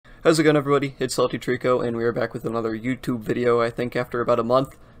How's it going, everybody? It's SaltyTreecko, and we are back with another YouTube video, I think, after about a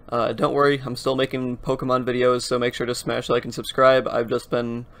month. Don't worry, I'm still making Pokemon videos, so make sure to smash like and subscribe. I've just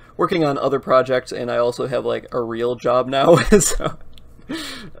been working on other projects, and I also have, like, a real job now,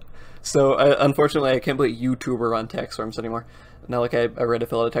 unfortunately, I can't put YouTuber on tax forms anymore. Not like I read to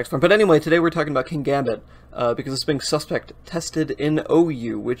fill out a tax form. But anyway, today we're talking about Kingambit, because it's being suspect tested in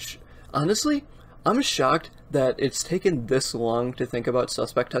OU, which, honestly, I'm shocked that it's taken this long to think about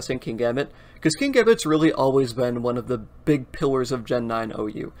suspect testing Kingambit, because Kingambit's really always been one of the big pillars of Gen 9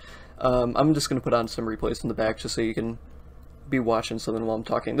 OU. I'm just going to put on some replays in the back just so you can be watching something while I'm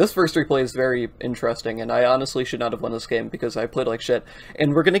talking. This first replay is very interesting, and I honestly should not have won this game because I played like shit,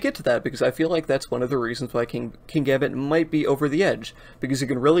 and we're going to get to that because I feel like that's one of the reasons why Kingambit might be over the edge, because you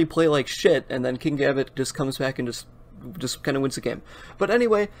can really play like shit, and then Kingambit just comes back and just kind of wins the game. But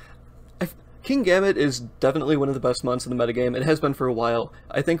anyway, Kingambit is definitely one of the best mons in the metagame. It has been for a while.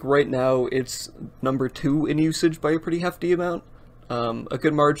 I think right now it's number 2 in usage by a pretty hefty amount. A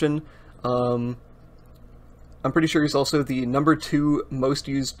good margin. I'm pretty sure he's also the number 2 most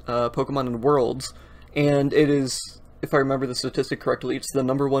used Pokemon in Worlds, and it is, if I remember the statistic correctly, it's the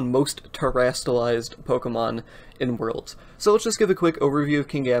number 1 most terrestrialized Pokemon in Worlds. So let's just give a quick overview of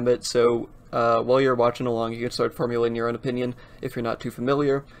Kingambit, so while you're watching along you can start formulating your own opinion if you're not too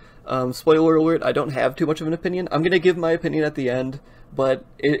familiar. Spoiler alert, I don't have too much of an opinion. I'm going to give my opinion at the end, but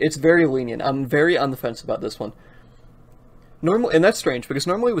it's very lenient. I'm very on the fence about this one. And that's strange, because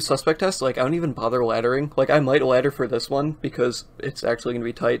normally with suspect tests, like, I don't even bother laddering. Like, I might ladder for this one, because it's actually going to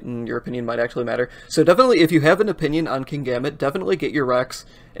be tight, and your opinion might actually matter. So definitely, if you have an opinion on Kingambit, definitely get your Rex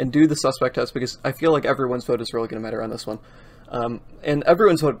and do the suspect test, because I feel like everyone's vote is really going to matter on this one. And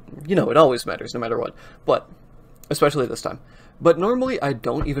everyone's vote, you know, it always matters, no matter what. But, especially this time. But normally, I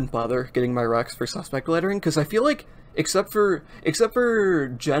don't even bother getting my Rex for suspect laddering, because I feel like, except for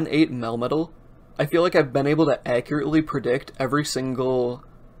Gen 8 Melmetal, I feel like I've been able to accurately predict every single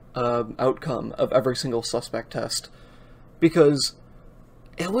outcome of every single suspect test. Because,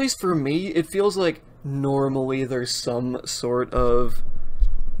 at least for me, it feels like normally there's some sort of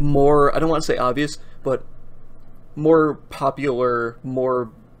more, I don't want to say obvious, but more popular,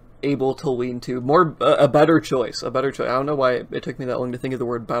 more able to lean to, a better choice. I don't know why it took me that long to think of the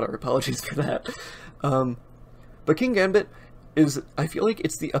word better. Apologies for that. But Kingambit is, I feel like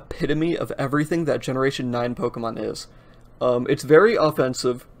it's the epitome of everything that Generation 9 Pokemon is. It's very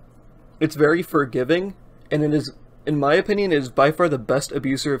offensive, it's very forgiving, and it is, in my opinion, is by far the best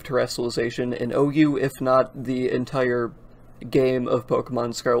abuser of terrestrialization in OU, if not the entire game of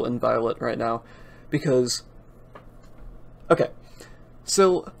Pokemon Scarlet and Violet right now. Because, okay,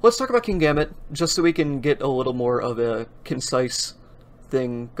 so let's talk about Kingambit, just so we can get a little more of a concise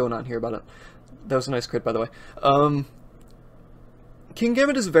thing going on here about it. That was a nice crit, by the way.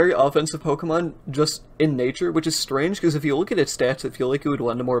 Kingambit is a very offensive Pokemon, just in nature, which is strange, because if you look at its stats, I feel like it would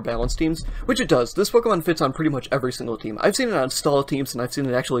lend to more balanced teams, which it does. This Pokemon fits on pretty much every single team. I've seen it on stall teams, and I've seen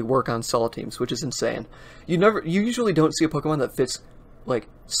it actually work on stall teams, which is insane. You usually don't see a Pokemon that fits, like,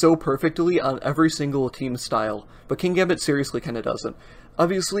 so perfectly on every single team style, but Kingambit seriously kinda doesn't.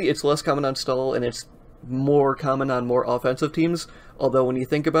 Obviously, it's less common on stall, and it's more common on more offensive teams, although when you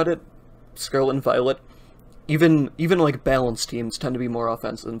think about it, Scarlet and Violet, even like balanced teams tend to be more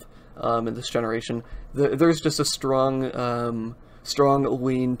offensive in this generation. There's just a strong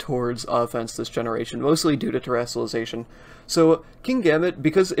lean towards offense this generation, mostly due to terrestrialization. So Kingambit,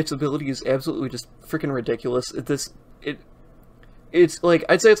 because its ability is absolutely just freaking ridiculous, it's like,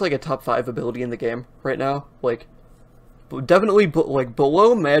 I'd say it's like a top 5 ability in the game right now. Like, definitely like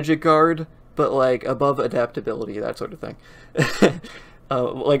below Magic Guard, but like above adaptability, that sort of thing.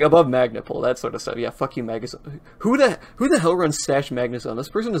 Like above Magnapole, that sort of stuff. Yeah, fuck you, Magnezone. Who the hell runs Stash Magnezone? This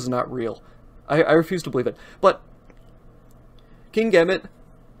person is not real. I refuse to believe it. But Kingambit,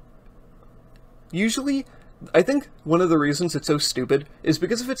 usually, I think one of the reasons it's so stupid is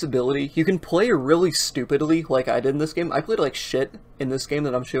because of its ability. You can play really stupidly, like I did in this game. I played like shit in this game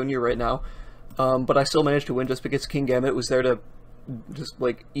that I'm showing you right now, but I still managed to win just because Kingambit was there to just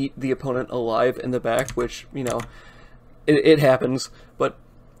like eat the opponent alive in the back, which, you know, it happens. But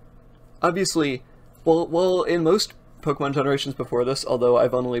obviously, well, in most Pokemon generations before this, although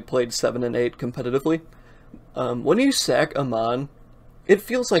I've only played 7 and 8 competitively, when you sack a Mon, it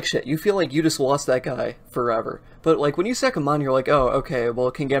feels like shit. You feel like you just lost that guy forever. But like when you sack a Mon, you're like, oh, okay,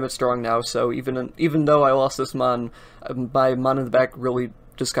 well, Kingambit's strong now, so even though I lost this Mon, my Mon in the back really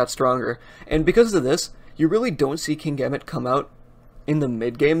just got stronger. And because of this, you really don't see Kingambit come out in the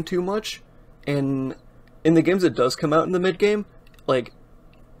mid-game too much, and in the games it does come out in the mid-game, like,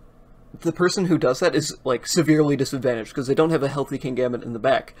 the person who does that is, like, severely disadvantaged, because they don't have a healthy Kingambit in the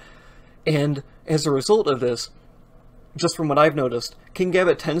back. And as a result of this, just from what I've noticed,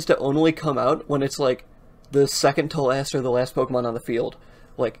 Kingambit tends to only come out when it's, like, the second to last or the last Pokemon on the field.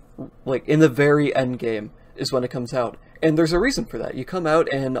 Like in the very end game is when it comes out. And there's a reason for that. You come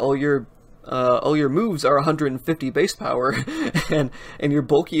out and all your moves are 150 base power, and you're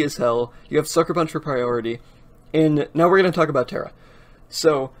bulky as hell. You have Sucker Punch for priority. And now we're going to talk about Terra.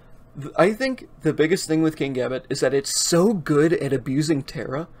 So, I think the biggest thing with Kingambit is that it's so good at abusing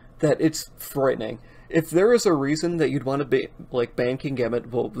Terra that it's frightening. If there is a reason that you'd want to ban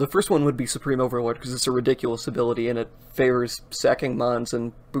Kingambit, well, the first one would be Supreme Overlord, because it's a ridiculous ability, and it favors sacking Mons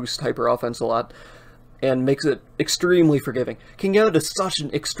and boosts Hyper Offense a lot, and makes it extremely forgiving. Kingambit is such an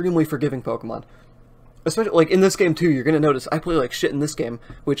extremely forgiving Pokemon. Especially, like, in this game, too, you're gonna notice I play like shit in this game,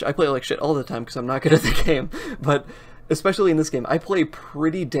 which I play like shit all the time, because I'm not good at the game, but especially in this game, I play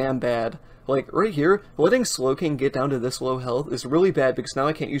pretty damn bad. Like, right here, letting Slowking get down to this low health is really bad, because now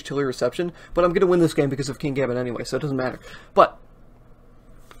I can't use Chilly Reception, but I'm gonna win this game because of Kingambit anyway, so it doesn't matter. But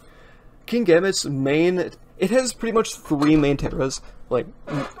Kingambit's main... It has pretty much 3 main Terras. Like,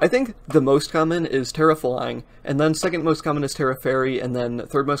 I think the most common is Terra Flying, and then second most common is Terra Fairy, and then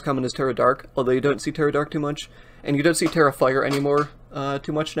third most common is Terra Dark, although you don't see Terra Dark too much. And you don't see Terra Fire anymore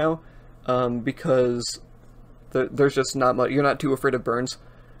too much now, because there's just not much... You're not too afraid of burns.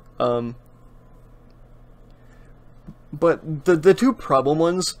 But the 2 problem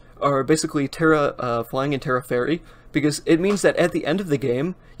ones are basically Terra Flying and Terra Fairy, because it means that at the end of the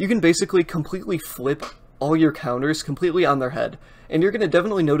game, you can basically completely flip all your counters completely on their head. And you're going to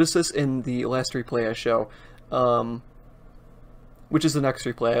definitely notice this in the last replay I show, which is the next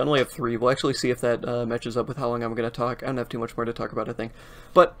replay. I only have 3. We'll actually see if that matches up with how long I'm going to talk. I don't have too much more to talk about, I think.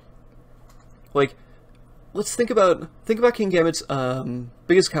 But, like, let's think about Kingambit's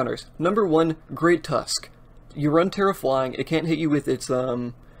biggest counters. Number 1, Great Tusk. You run Terra Flying, it can't hit you with its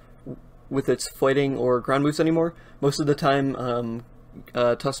fighting or ground moves anymore. Most of the time,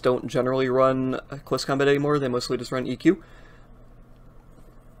 Tusks don't generally run Close Combat anymore, they mostly just run EQ.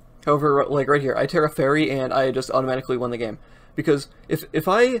 However, like right here, I Terra Fairy and I just automatically won the game. Because if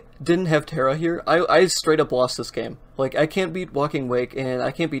I didn't have Terra here, I straight up lost this game. Like, I can't beat Walking Wake and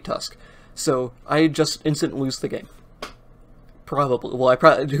I can't beat Tusk. So, I just instant lose the game. Probably. Well,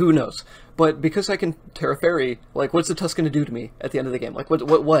 who knows? But because I can Terra Fairy, like, what's the Tusk gonna do to me at the end of the game? Like, what's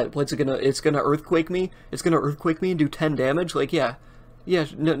it gonna... It's gonna Earthquake me? It's gonna Earthquake me and do 10 damage? Like, yeah. Yeah,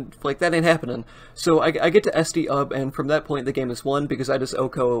 no, like, that ain't happening. So I get to SD up, and from that point the game is won, because I just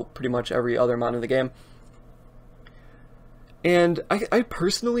OHKO pretty much every other mon in the game. And I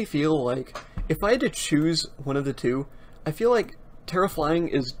personally feel like, if I had to choose one of the 2, I feel like Terra Flying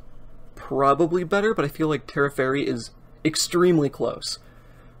is probably better, but I feel like Terra Fairy is extremely close.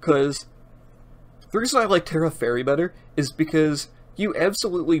 Because the reason I like Terra Fairy better is because you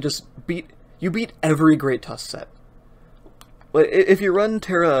absolutely just beat every Great Tusk set. If you run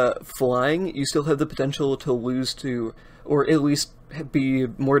Terra Flying, you still have the potential to lose to, or at least be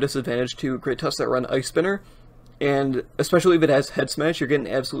more disadvantaged to Great Tusks that run Ice Spinner, and especially if it has Head Smash, you're getting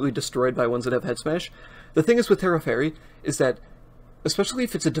absolutely destroyed by ones that have Head Smash. The thing is with Terra Fairy is that, especially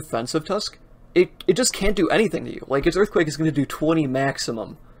if it's a defensive Tusk, it just can't do anything to you. Like, its Earthquake is going to do 20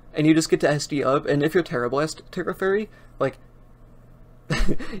 maximum, and you just get to SD up, and if you're Terra Blast Terra Fairy, like,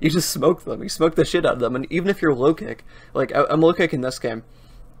 you just smoke them. You smoke the shit out of them, and even if you're low kick, like, I'm low kick in this game,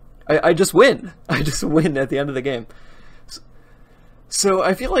 I just win. I just win at the end of the game. So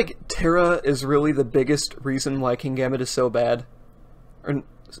I feel like Terra is really the biggest reason why Kingambit is so bad. Or,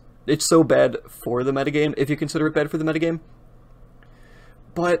 it's so bad for the metagame, if you consider it bad for the metagame.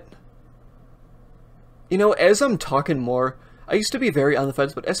 But, you know, as I'm talking more, I used to be very on the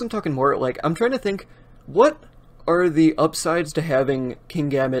fence, but as I'm talking more, like, I'm trying to think, what are the upsides to having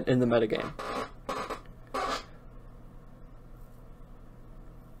Kingambit in the metagame?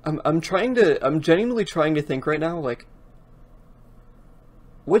 I'm genuinely trying to think right now, like,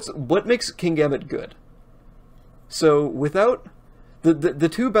 what makes Kingambit good? So, without... The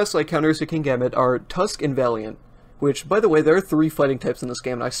 2 best, like, counters to Kingambit are Tusk and Valiant, which, by the way, there are 3 fighting types in this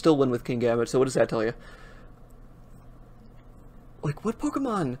game, and I still win with Kingambit, so what does that tell you? Like, what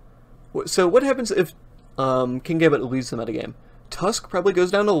Pokemon? So, what happens if Kingambit leaves the metagame? Tusk probably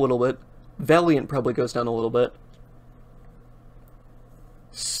goes down a little bit. Valiant probably goes down a little bit.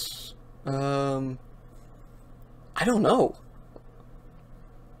 I don't know.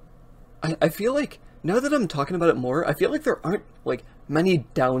 I feel like, now that I'm talking about it more, I feel like there aren't, like, many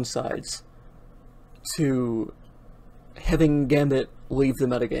downsides to having Gambit leave the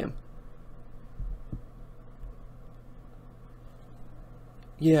metagame.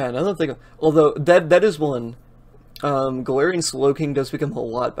 Yeah, now that I'm thinking, although that is one. Galarian Slowking does become a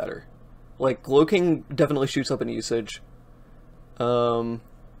lot better. Like, Glowking definitely shoots up in usage. What are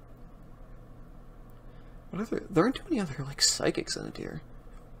there aren't too many other, like, psychics in it here.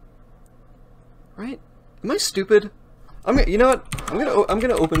 Right? Am I stupid? You know what? I'm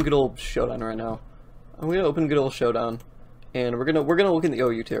gonna open good old Showdown right now. I'm gonna open good old Showdown. And we're gonna look in the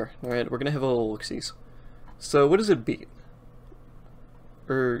OU tier. Alright, we're gonna have a little look-sees. So, what does it beat?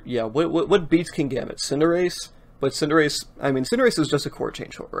 Yeah, what beats Kingambit? Cinderace? But Cinderace, I mean, Cinderace is just a core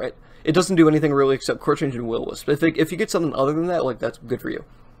change, right? It doesn't do anything really except core change and Will-Wisp. If you get something other than that, like, that's good for you.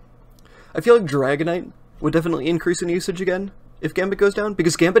 I feel like Dragonite would definitely increase in usage again if Gambit goes down,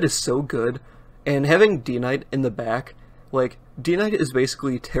 because Gambit is so good, and having D-Knight in the back, like, D-Knight is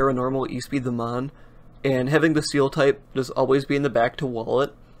basically Terra Normal, E-Speed the Mon, and having the Steel type just always be in the back to wall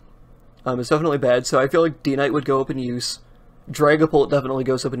it, is definitely bad, so I feel like D-Knight would go up in use. Dragapult definitely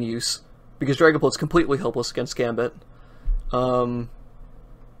goes up in use, because Dragapult's completely helpless against Gambit. Golden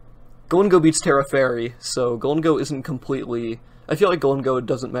Go beats Terra Fairy, so Golden Go isn't completely... I feel like Golden Go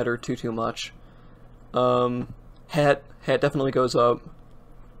doesn't matter too much. Hat definitely goes up.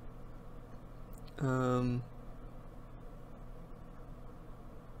 I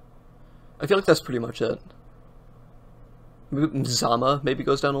feel like that's pretty much it. Zama maybe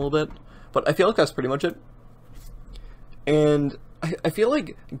goes down a little bit, but I feel like that's pretty much it. And I feel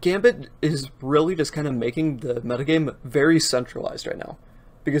like Gambit is really just kind of making the metagame very centralized right now.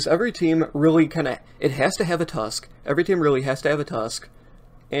 Because every team really kind of... It has to have a Tusk. Every team really has to have a Tusk.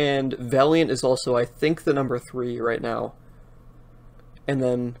 And Valiant is also, I think, the number 3 right now. And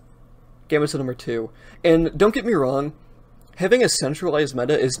then Gambit's the number 2. And don't get me wrong, having a centralized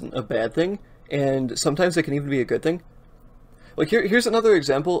meta isn't a bad thing. And sometimes it can even be a good thing. Like, here's another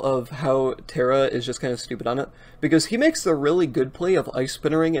example of how Terra is just kind of stupid on it. Because he makes the really good play of Ice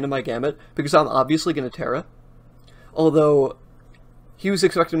Spinnering into my Gambit, because I'm obviously going to Terra. Although, he was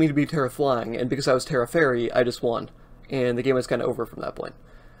expecting me to be Terra Flying, and because I was Terra Fairy, I just won. And the game was kind of over from that point.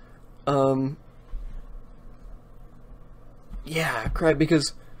 Yeah, crap,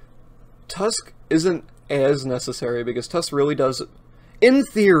 because Tusk isn't as necessary, because Tusk really does... In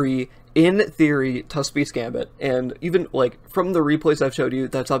theory, Tusk beats Gambit, and even, like, from the replays I've showed you,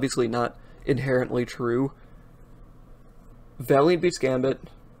 that's obviously not inherently true. Valiant beats Gambit,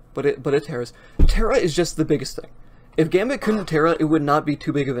 but it Terras. Terra is just the biggest thing. If Gambit couldn't Terra, it would not be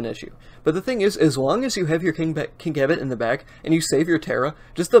too big of an issue. But the thing is, as long as you have your Kingambit in the back, and you save your Terra,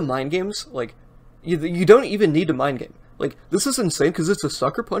 just the mind games, like, you don't even need to mind game. Like, this is insane, because it's a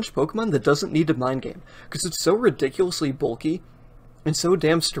Sucker Punch Pokemon that doesn't need to mind game. Because it's so ridiculously bulky, and so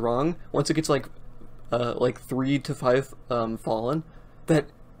damn strong, once it gets, like 3 to 5 fallen, that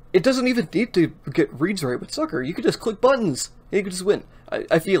it doesn't even need to get reads right with Sucker. You could just click buttons, and you could just win.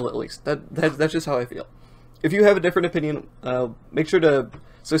 I feel, at least. That's just how I feel. If you have a different opinion, make sure to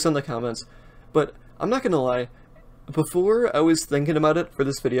say so in the comments. But I'm not gonna lie, before I was thinking about it for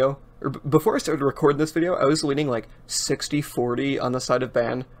this video, or before I started recording this video, I was leaning like 60-40 on the side of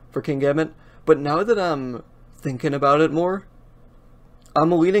ban for Kingambit. But now that I'm thinking about it more,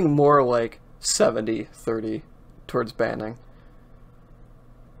 I'm leaning more like 70-30 towards banning.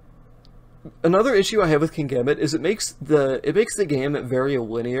 Another issue I have with Kingambit is it makes the game very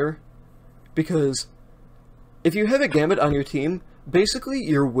linear, because if you have a Gambit on your team, basically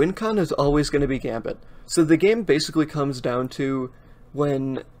your win con is always going to be Gambit. So the game basically comes down to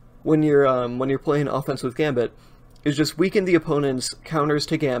when you're playing offense with Gambit, is just weaken the opponent's counters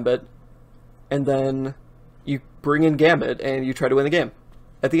to Gambit, and then you bring in Gambit and you try to win the game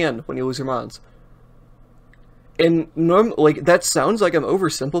at the end when you lose your mons. And like, that sounds like I'm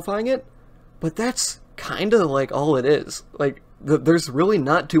oversimplifying it, but that's kind of like all it is. Like, there's really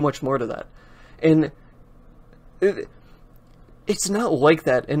not too much more to that. And it's not like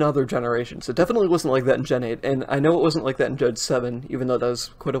that in other generations. It definitely wasn't like that in Gen 8, and I know it wasn't like that in Gen 7, even though that was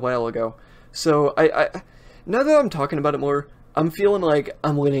quite a while ago. So, now that I'm talking about it more, I'm feeling like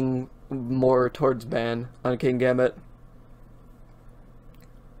I'm leaning more towards ban on Kingambit.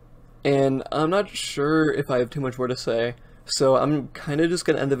 And I'm not sure if I have too much more to say, so I'm kind of just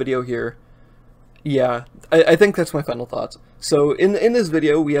going to end the video here. Yeah, I think that's my final thoughts. So, in this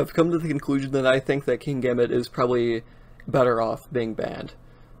video, we have come to the conclusion that I think that Kingambit is probably better off being banned.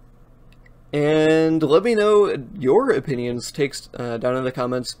 And let me know your opinions down in the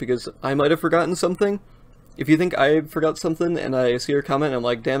comments, because I might have forgotten something. If you think I forgot something and I see your comment and I'm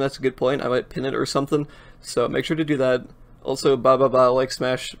like, damn, that's a good point, I might pin it or something. So make sure to do that. Also, like,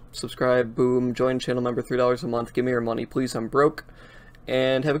 smash, subscribe, boom, join channel member, $3 a month, give me your money, please, I'm broke.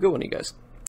 And have a good one, you guys.